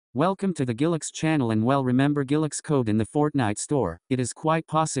Welcome to the Gilix channel, and well, remember Gilix code in the Fortnite store. It is quite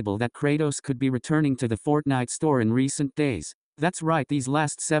possible that Kratos could be returning to the Fortnite store in recent days. That's right, these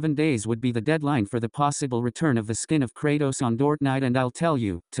last 7 days would be the deadline for the possible return of the skin of Kratos on Fortnite, and I'll tell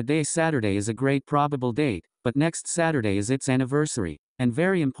you, today Saturday is a great probable date, but next Saturday is its anniversary. And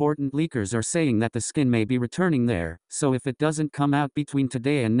very important, leakers are saying that the skin may be returning there, so if it doesn't come out between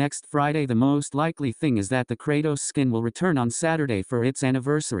today and next Friday, the most likely thing is that the Kratos skin will return on Saturday for its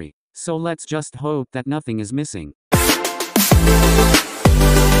anniversary. So let's just hope that nothing is missing.